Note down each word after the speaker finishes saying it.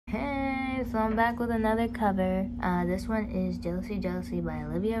So I'm back with another cover. This one is Jealousy Jealousy by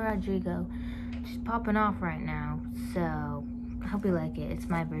Olivia Rodrigo. She's popping off right now, so I hope you like it. It's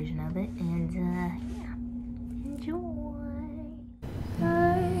my version of it, and yeah, enjoy.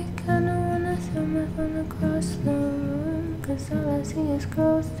 I kinda wanna throw my phone across the room, 'cause all I see is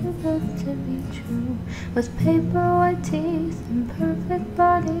girls too good to be true, with paper white teeth and perfect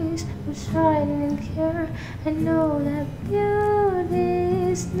bodies who shine and care. I know that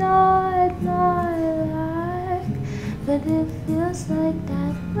beauty's not my like, but it feels like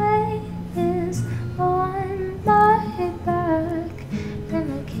that weight is on my back,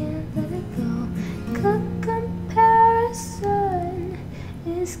 and I can't let it go. Good comparison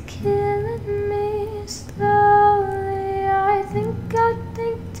is killing me slowly. I think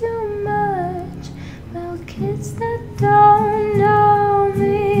too much about kids that don't know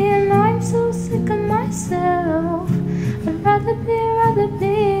me, and I'm so sick of myself. I'd rather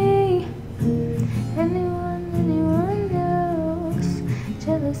be anyone else.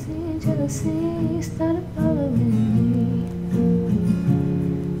 Jealousy started following me.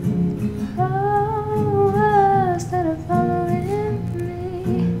 Oh, started following me.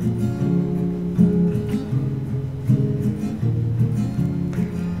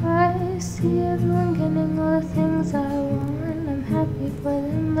 I see everyone getting all the things I want. I'm happy for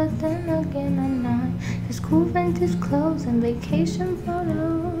them, but then again I'm not. There's cool vintage clothes and vacation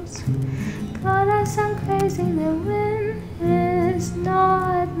photos. God, I sound crazy, the win is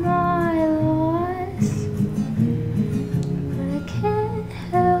not my loss, but I can't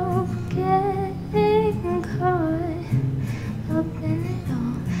help getting caught up in it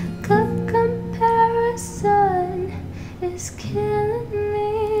all. Good comparison is killing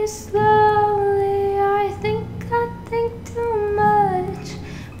me slowly. I think too much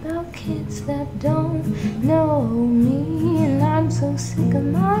about kids that don't know me, and I'm so sick of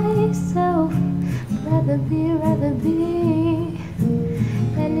myself. Rather be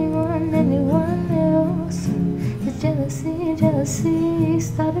anyone else. The jealousy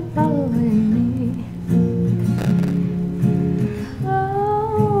started following me.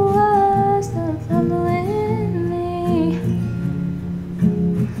 Oh, started following me.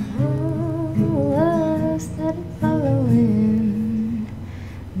 Oh, started following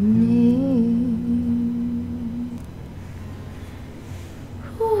me.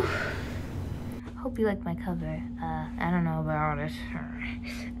 Whew. Hope you like my cover. I don't know about it.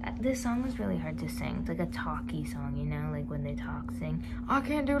 This song was really hard to sing. It's like a talky song, you know, like when they sing. I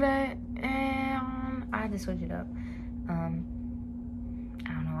can't do that, and I had to switch it up. I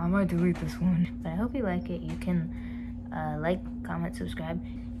don't know, I might delete this one. But I hope you like it. You can like, comment, subscribe,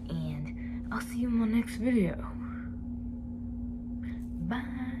 and I'll see you in my next video. Bye.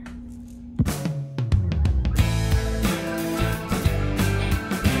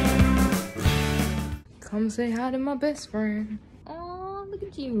 Come say hi to my best friend. Oh, look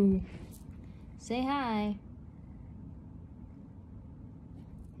at you. Say hi.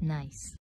 Nice.